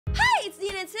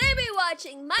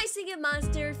watching My Singing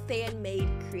Monster fan-made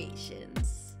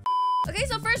creations. Okay,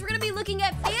 so first we're gonna be looking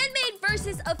at fan-made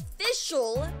versus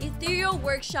official Ethereal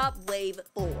Workshop Wave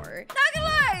 4. Not gonna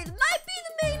lie, it might be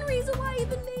the main reason why I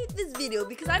even made this video,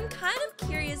 because I'm kind of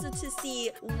curious to see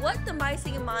what the My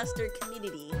Singing Monster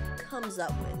community comes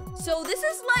up with. So this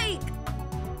is like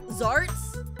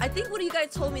Zart's. I think one of you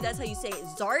guys told me that's how you say it,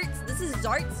 Zart's. This is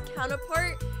Zart's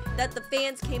counterpart that the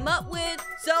fans came up with.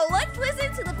 So let's listen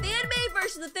to the fan-made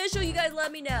versus official. You guys let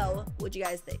me know what you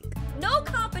guys think. No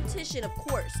competition, of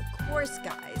course,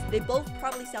 guys. They both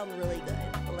probably sound really good,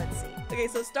 but let's see. Okay,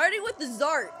 so starting with the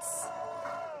Zart's.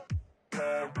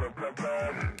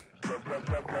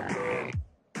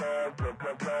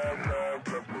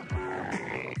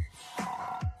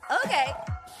 Okay.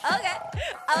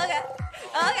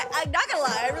 I'm not gonna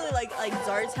lie, I really like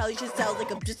Zart's, how he just sounds like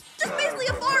just basically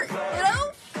a fart, you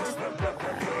know?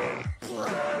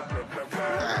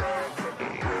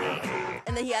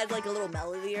 And then he adds like a little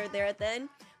melody there at the end.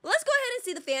 Well, let's go ahead and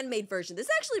see the fan-made version. This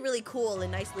is actually really cool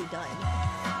and nicely done.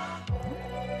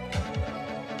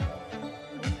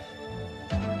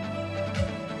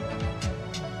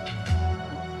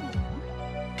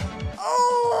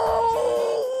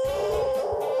 Oh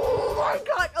my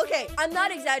god. Okay, I'm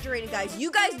not exaggerating, guys.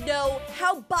 You guys know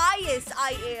how biased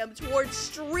I am towards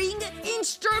string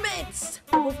instruments.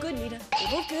 They're both good, Nita. They're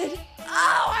both good.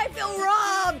 Oh, I feel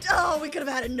robbed. Oh, we could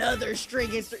have had another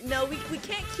string instrument. No, we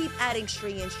can't keep adding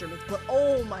string instruments, but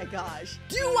oh my gosh.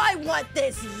 Do I want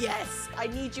this? Yes. I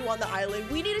need you on the island.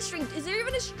 We need a string. Is there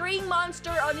even a string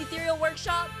monster on Ethereal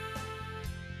Workshop?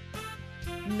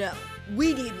 No.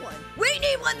 We need one. We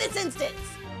need one this instance.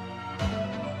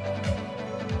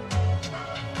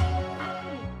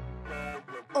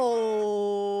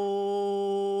 Oh,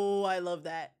 I love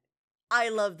that. I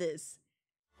love this.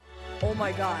 Oh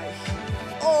my gosh.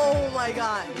 Oh my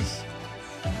gosh.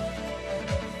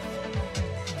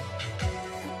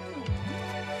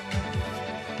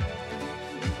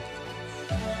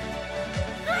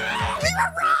 We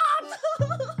were robbed!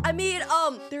 I mean,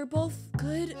 they're both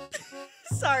good.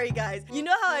 Sorry, guys. You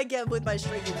know how I get with my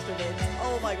string instruments.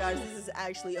 Oh my gosh, this is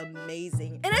actually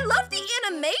amazing. And I love the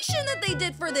animation that they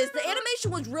did for this. The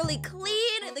animation was really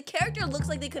clean. The character looks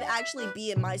like they could actually be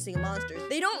in My Singing Monsters.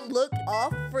 They don't look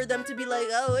off for them to be like,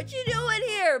 oh, what you doing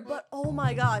here? But oh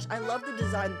my gosh, I love the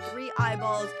design. 3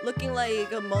 eyeballs, looking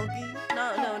like a monkey.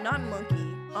 No, not monkey.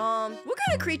 What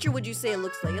kind of creature would you say it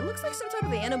looks like? It looks like some type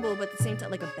of animal, but at the same time,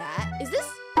 like a bat. Is it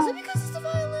because it's a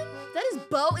violin? That is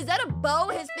bow? Is that a bow?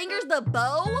 His finger's the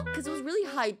bow? Because it was really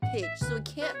high pitched, so it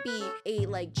can't be a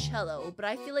like cello, but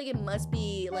I feel like it must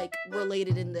be like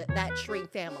related in that string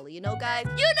family, you know, guys?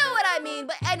 You know what I mean.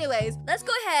 But anyways, let's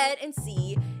go ahead and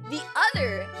see the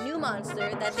other new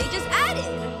monster that they just added.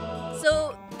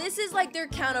 So this is like their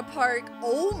counterpart.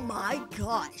 Oh my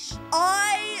gosh.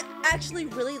 I actually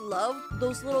really love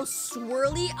those little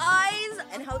swirly eyes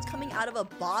and how it's coming out of a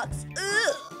box.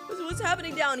 Ugh. What's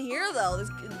happening down here though? This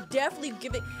definitely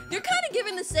they're kind of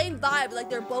giving the same vibe, like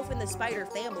they're both in the spider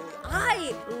family.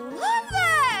 I love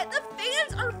that. The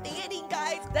fans are fanning,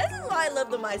 guys. This is why I love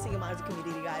the My Singing Monster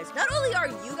community, guys. Not only are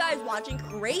you guys watching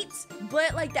great,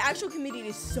 but like the actual community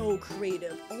is so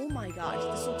creative. Oh my gosh,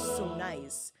 this looks so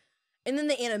nice. And then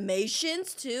the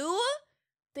animations too,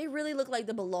 they really look like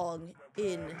they belong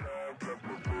in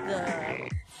the,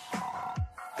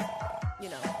 you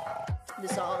know, the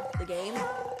song, the game.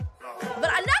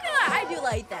 But I'm not gonna lie, I do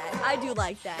like that. I do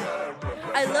like that.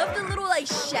 I love the little like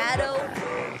shadow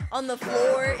on the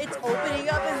floor. It's opening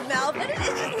up his mouth, and it's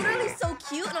just literally so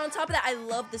cute. And on top of that, I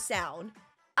love the sound.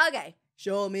 Okay,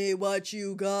 show me what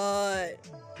you got.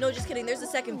 No, just kidding. There's a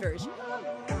second version.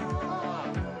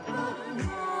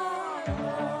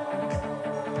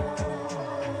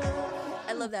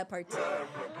 I love that part too.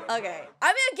 Okay.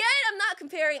 I mean, again, I'm not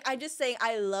comparing. I'm just saying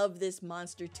I love this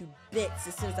monster to bits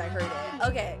as soon as I heard it.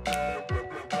 Okay.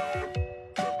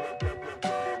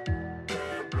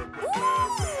 Ooh.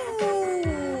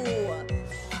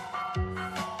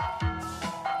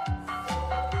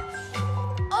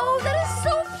 Oh, that is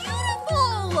so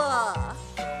beautiful.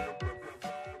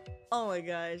 Oh my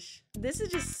gosh. This is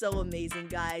just so amazing,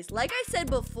 guys. Like I said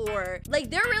before, like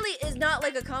there really is not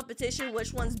like a competition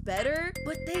which one's better,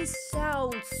 but they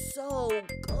sound so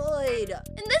good.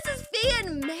 And this is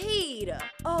fan-made.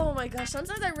 Oh my gosh,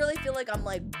 sometimes I really feel like I'm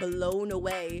like blown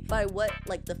away by what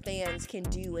like the fans can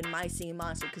do in My Singing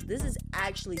Monster, because this is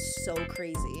actually so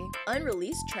crazy.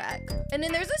 Unreleased track. And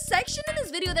then there's a section in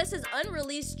this video that says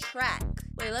unreleased track.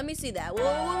 Wait, let me see that.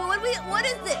 Whoa, what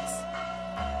is this?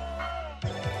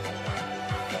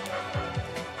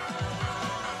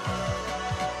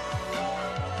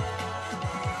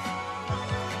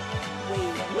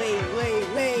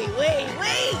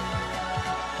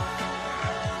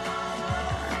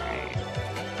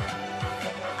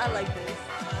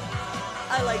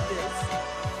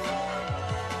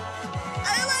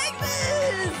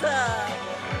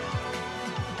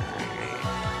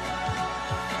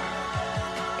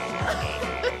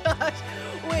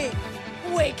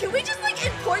 Can we just like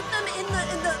import them in the,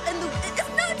 it's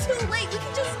not too late. We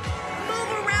can just move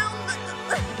around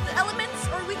the elements,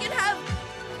 or we can have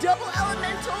double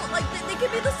elemental, like they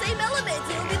could be the same elements.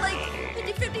 It'll be like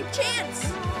 50-50 chance.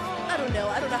 I don't know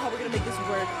how we're gonna make this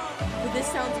work, but this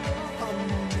sounds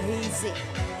amazing.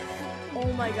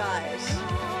 Oh my gosh.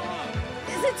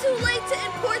 Is it too late to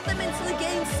import them into the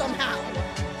game somehow?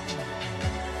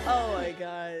 Oh my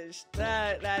gosh,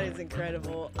 that is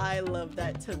incredible. I love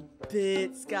that to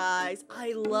bits, guys.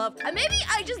 Maybe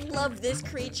I just love this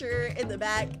creature in the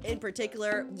back in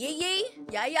particular. Yay,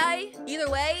 either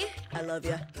way, I love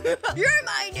you. You're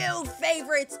my new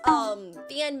favorite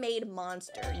fan-made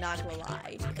monster, not gonna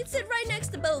lie. You can sit right next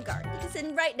to Bogart. You can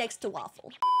sit right next to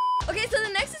Waffle. Okay, so the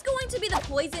next is going to be the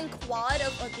Poison Quad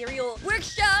of Ethereal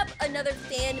Workshop, another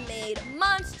fan-made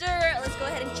monster. Let's go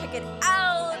ahead and check it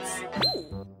out.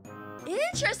 Ooh.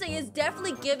 Interesting, it's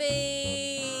definitely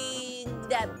giving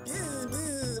that bzz,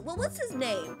 bzz. Well, what's his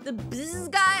name? The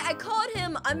bzz guy, I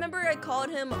remember I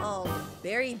called him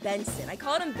Barry Benson. I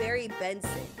called him Barry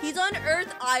Benson. He's on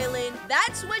Earth Island.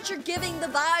 That's what you're giving the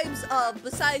vibes of,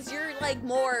 besides you're like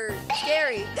more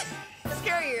scary.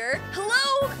 Scarier.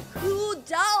 Hello,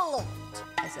 Kudal.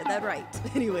 I said that right.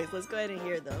 Anyways, let's go ahead and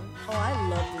hear them. Oh, I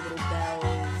love the little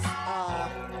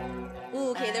bells. Ooh,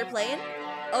 okay, they're playing.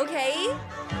 Okay.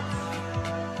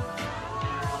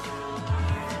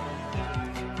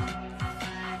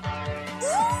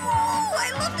 Ooh,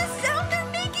 I love the sound they're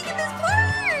making in this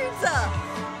part.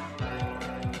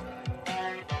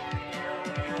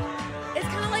 It's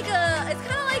kind of like a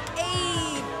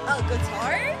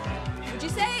guitar. Would you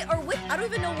say, or what? I don't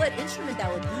even know what instrument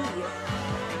that would be.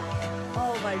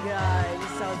 Oh my god, it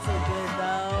sounds so good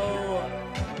though.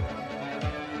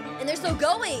 And they're still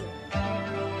going.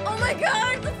 Oh my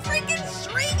god, the freaking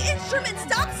string instrument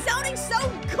stopped sounding so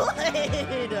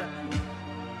good.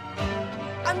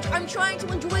 I'm trying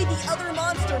to enjoy the other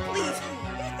monster, please.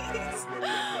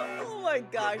 Oh my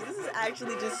gosh, this is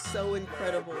actually just so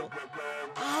incredible.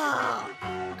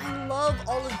 I love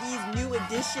all of these new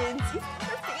additions. Even though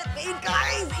they're fan-made,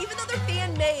 guys, even though they're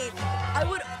fan-made, I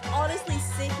would honestly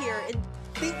sit here and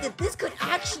think that this could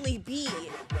actually be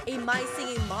a My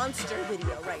Singing Monster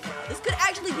video right now. This could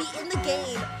actually be in the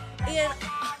game, and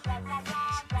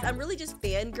I'm really just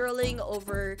fangirling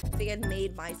over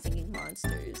fan-made My Singing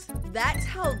Monsters. That's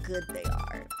how good they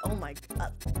are. Oh my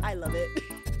god, I love it.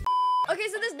 Okay,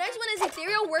 so this next one is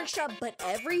Ethereal Workshop, but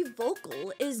every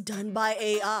vocal is done by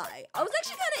AI. I was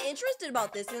actually kind of interested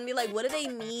about this and be like, what do they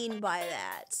mean by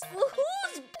that? Well,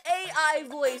 whose AI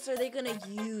voice are they gonna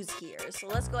use here? So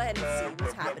let's go ahead and see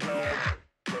what's happening here.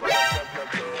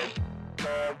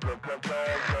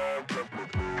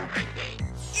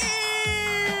 Ew!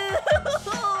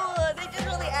 They just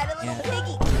really added a little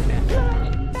piggy.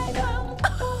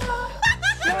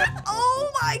 Oh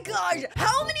my gosh!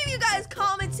 How many of you guys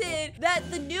commented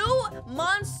that the new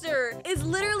monster is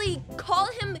literally, call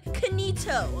him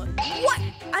Kanito? What?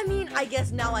 I mean, I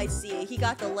guess now I see it. He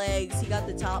got the legs, he got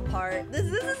the top part. This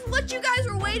is what you guys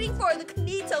were waiting for, the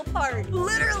Kanito part.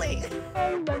 Literally.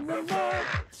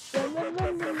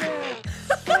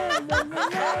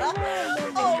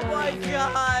 Oh my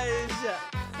gosh.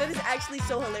 That is actually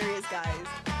so hilarious, guys.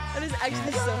 That is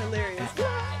actually so hilarious.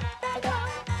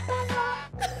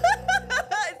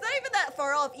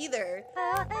 Far off either.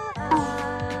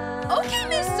 Okay,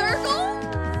 Miss Circle.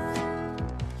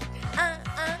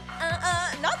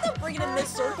 Not them bringing in Miss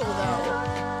Circle though.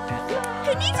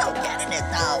 Kanito getting it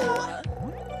though.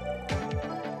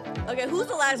 Okay, who's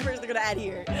the last person they're gonna add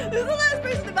here? Who's the last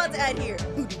person they're about to add here?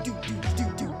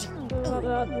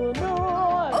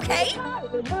 Okay.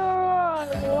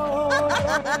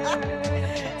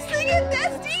 Sing it,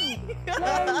 bestie.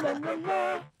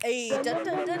 Hey, da da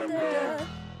da da da.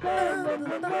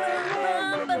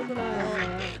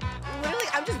 Literally,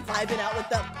 I'm just vibing out with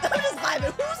them. I'm just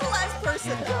vibing. Who's the last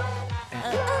person?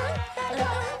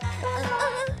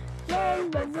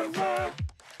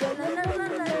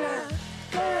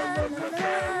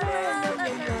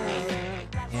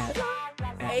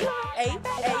 Hey, hey, hey,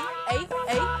 hey,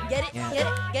 hey. Get it, get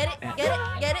it, get it, get it,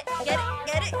 get it, get it,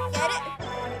 get it, get it.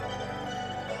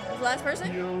 Who's the last person?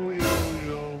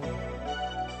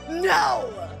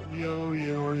 No! Yo,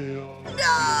 yo, yo.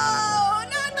 No!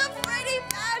 Not the Freddy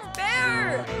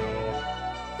Fazbear!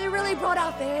 They really brought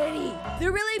out Freddy. They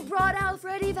really brought out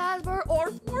Freddy Fazbear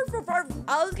or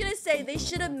I was gonna say they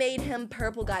should have made him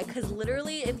purple guy, because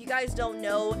literally, if you guys don't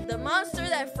know, the monster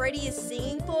that Freddy is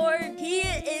singing for, he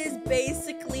is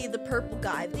basically the purple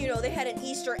guy. You know, they had an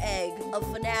Easter egg of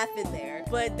FNAF in there,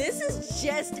 but this is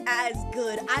just as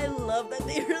good. I love that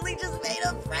they really just made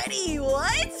him Freddy.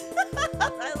 What?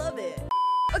 I love it.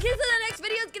 Okay, so the next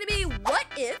video is gonna be what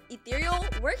if Ethereal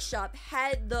Workshop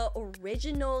had the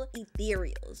original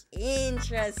Ethereals?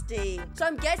 Interesting. So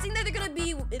I'm guessing that they're gonna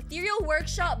be Ethereal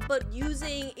Workshop, but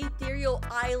using Ethereal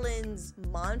Islands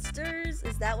monsters.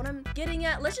 Is that what I'm getting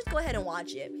at? Let's just go ahead and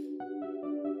watch it.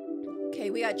 Okay,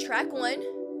 we got track 1.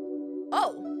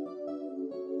 Oh.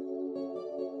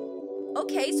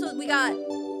 Okay, so we got...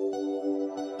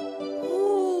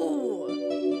 Ooh.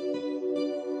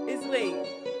 Wait.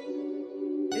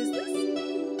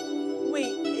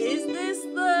 Is this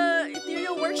the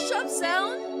Ethereal Workshop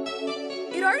sound?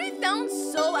 It already sounds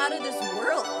so out of this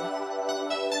world.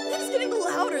 It's getting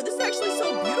louder. This is actually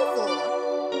so beautiful.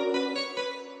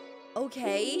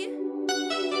 Okay.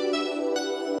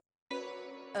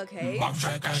 Okay. And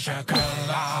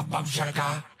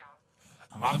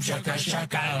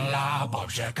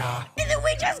then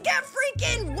we just get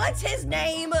freaking, what's his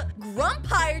name?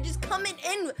 Grumpire just coming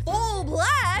in full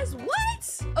blast.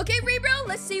 What? Okay, Rebro,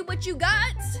 let's see what you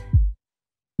got.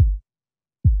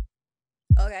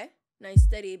 Okay, nice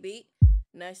steady beat.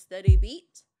 Nice steady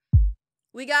beat.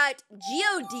 We got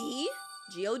Geode.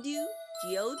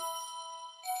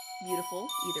 Beautiful,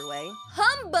 either way.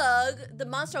 Humbug, the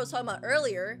monster I was talking about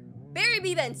earlier. Barry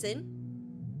B. Benson.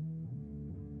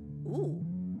 Ooh.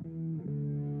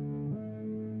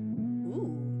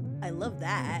 I love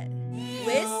that.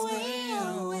 Wisp.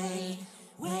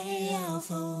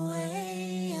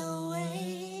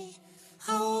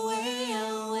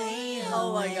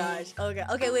 Oh my gosh.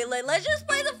 Okay, wait, let's just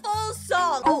play the full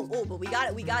song. Oh, but we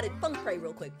got it. Funk pray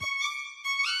real quick.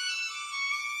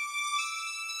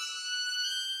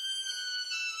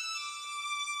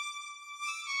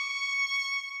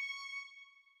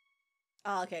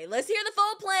 Okay, let's hear the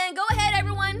full plan. Go ahead,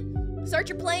 everyone. Start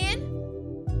your plan.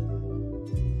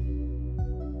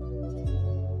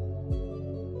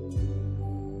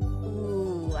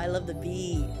 Ooh, I love the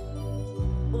beat.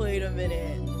 Wait a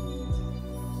minute.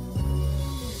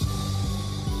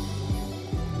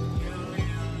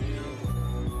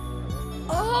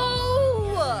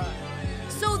 Oh!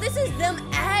 So this is them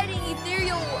adding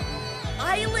Ethereal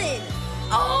Island.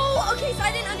 Oh, okay, so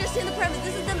I didn't understand the premise.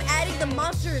 This is them adding the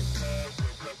monsters.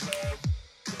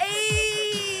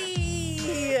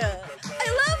 Hey! I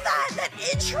love that! That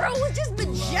intro was just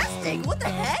majestic! What the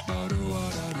heck?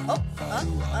 Oh,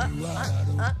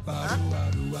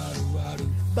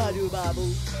 Badu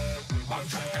babu.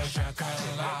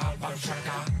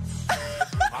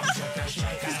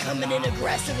 He's coming in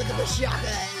aggressive with the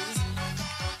bashakas.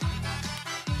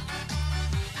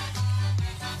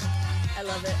 I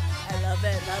love it. Love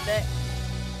it.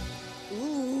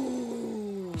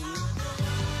 Ooh.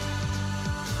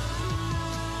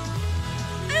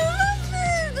 I love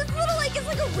this! This little, it's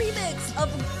like a remix of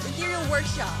Ethereal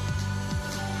Workshop.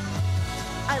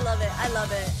 I love it.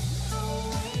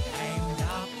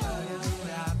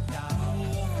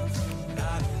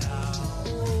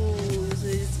 Ooh, so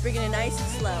it's bringing it nice and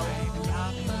slow.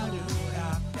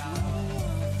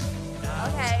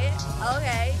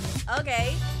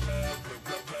 Okay.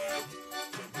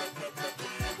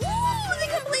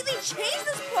 Change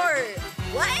this part.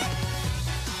 What?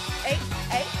 Hey,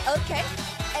 okay.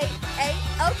 Hey,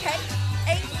 okay.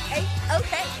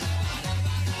 Okay.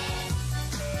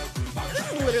 This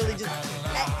is literally just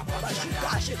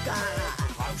bashuka.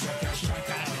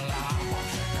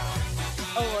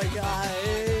 Oh my gosh.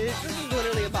 This is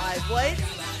literally a vibe. What?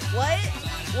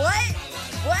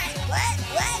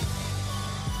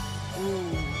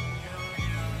 Ooh.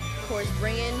 Of course,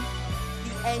 bring in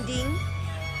the ending.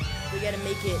 We gotta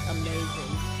make it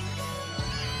amazing.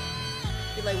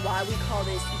 Be like, why we call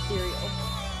this Ethereal?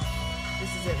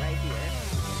 This is it right here.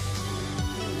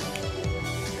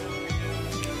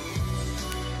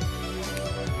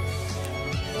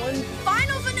 One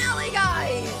final finale,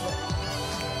 guys!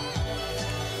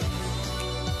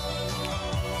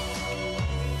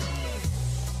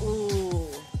 Ooh,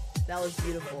 that was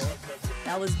beautiful.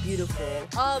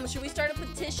 Should we start a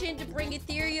petition to bring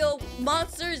Ethereal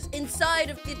monsters inside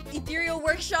of the Ethereal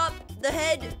Workshop? The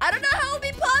head? I don't know how it would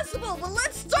be possible, but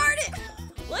let's start it!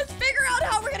 Let's figure out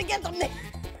how we're gonna get them there.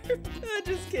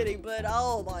 Just kidding, but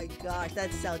oh my gosh,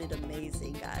 that sounded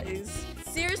amazing, guys.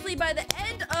 Seriously, by the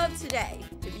end of today,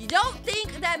 if you don't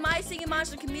think that my Singing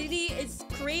Monster community is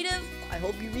creative, I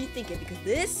hope you rethink it,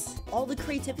 because all the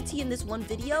creativity in this one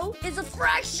video is a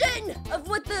fraction of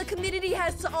what the community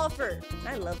has to offer. And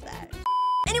I love that.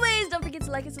 Anyways, don't forget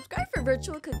to like and subscribe for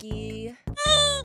Virtual Cookie.